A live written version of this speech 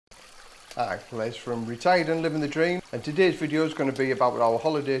Hi, Les from Retired and Living the Dream, and today's video is going to be about our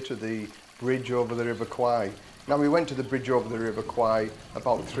holiday to the bridge over the River Kwai. Now, we went to the bridge over the River Kwai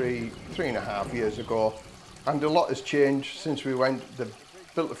about three and a half years ago, and a lot has changed since we went. They've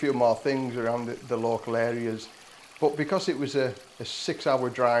built a few more things around the local areas, but because it was a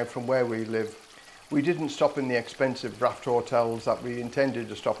 6-hour drive from where we live, we didn't stop in the expensive raft hotels that we intended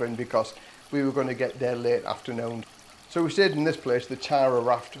to stop in because we were going to get there late afternoon. So we stayed in this place, the Tara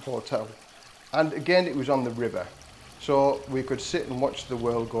Raft Hotel, and again it was on the river, so we could sit and watch the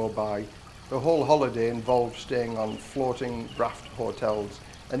world go by. The whole holiday involved staying on floating raft hotels,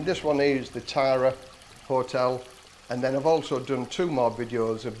 and this one here is the Tara Hotel, and then I've also done 2 more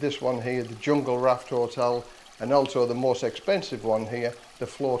videos of this one here, the Jungle Raft Hotel, and also the most expensive one here, the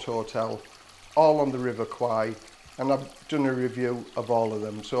Float Hotel, all on the River Kwai, and I've done a review of all of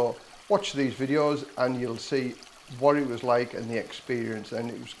them. So watch these videos and you'll see what it was like and the experience, and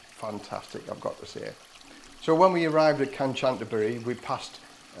it was fantastic, I've got to say. So when we arrived at Kanchanaburi, we passed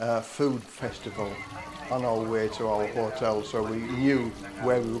a food festival on our way to our hotel, so we knew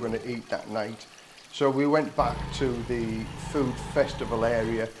where we were going to eat that night. So we went back to the food festival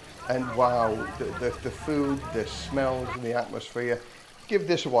area, and wow, the food, the smells and the atmosphere. Give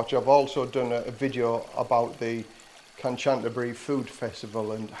this a watch. I've also done a video about the Kanchanaburi Food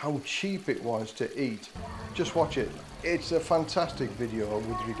Festival and how cheap it was to eat. Just watch it. It's a fantastic video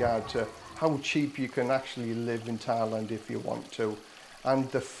with regard to how cheap you can actually live in Thailand if you want to. And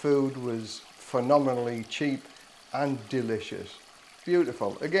the food was phenomenally cheap and delicious.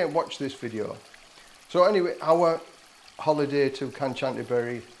 Beautiful. Again, watch this video. So anyway, our holiday to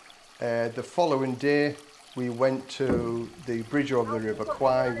Kanchanaburi, the following day we went to the bridge over the River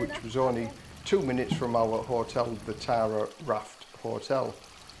Kwai, which was only 2 minutes from our hotel, the Tara Raft Hotel.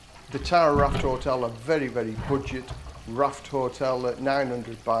 The Tara Raft Hotel, a very budget raft hotel at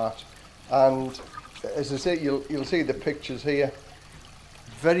 900 baht, and as I say, you'll see the pictures here.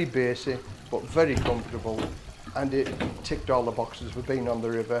 Very basic but very comfortable, and it ticked all the boxes for being on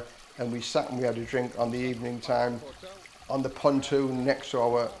the river. And we sat and we had a drink on the evening time on the pontoon next to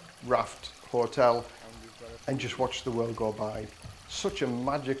our raft hotel and just watched the world go by. Such a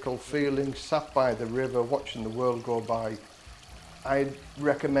magical feeling, sat by the river watching the world go by. I'd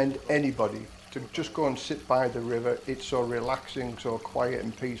recommend anybody to just go and sit by the river. It's so relaxing, so quiet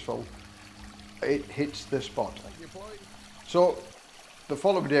and peaceful. It hits the spot. So the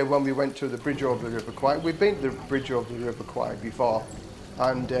following day when we went to the bridge over the River Kwai, we've been to the bridge over the River Kwai before,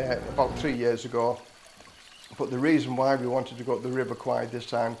 and about 3 years ago, but the reason why we wanted to go to the River Kwai this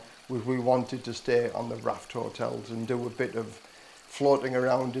time was we wanted to stay on the raft hotels and do a bit of floating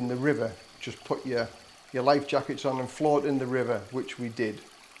around in the river. Just put your life jackets on and float in the river, which we did.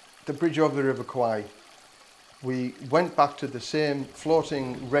 The bridge over the River Kwai, we went back to the same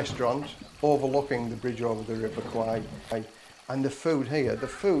floating restaurant overlooking the bridge over the River Kwai, and the food here,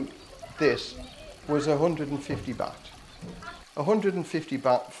 this was 150 baht. 150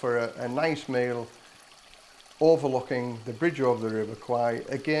 baht for a nice meal overlooking the bridge over the River Kwai.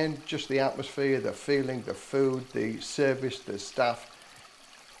 Again, just the atmosphere, the feeling, the food, the service, the staff.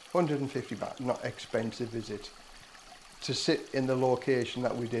 150 baht, not expensive, is it? To sit in the location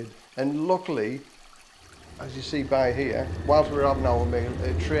that we did. And luckily, as you see by here, whilst we were having our meal,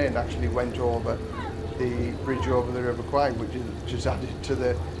 a train actually went over the bridge over the River Kwai, which just added to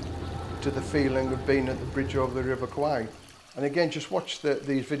the feeling of being at the bridge over the River Kwai. And again, just watch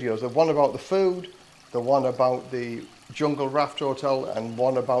these videos. The one about the food, the one about the Jungle Raft Hotel, and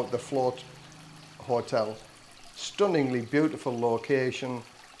one about the Float Hotel. Stunningly beautiful location,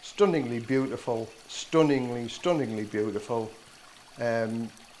 stunningly beautiful, stunningly beautiful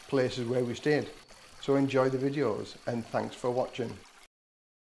places where we stayed. So enjoy the videos, and thanks for watching.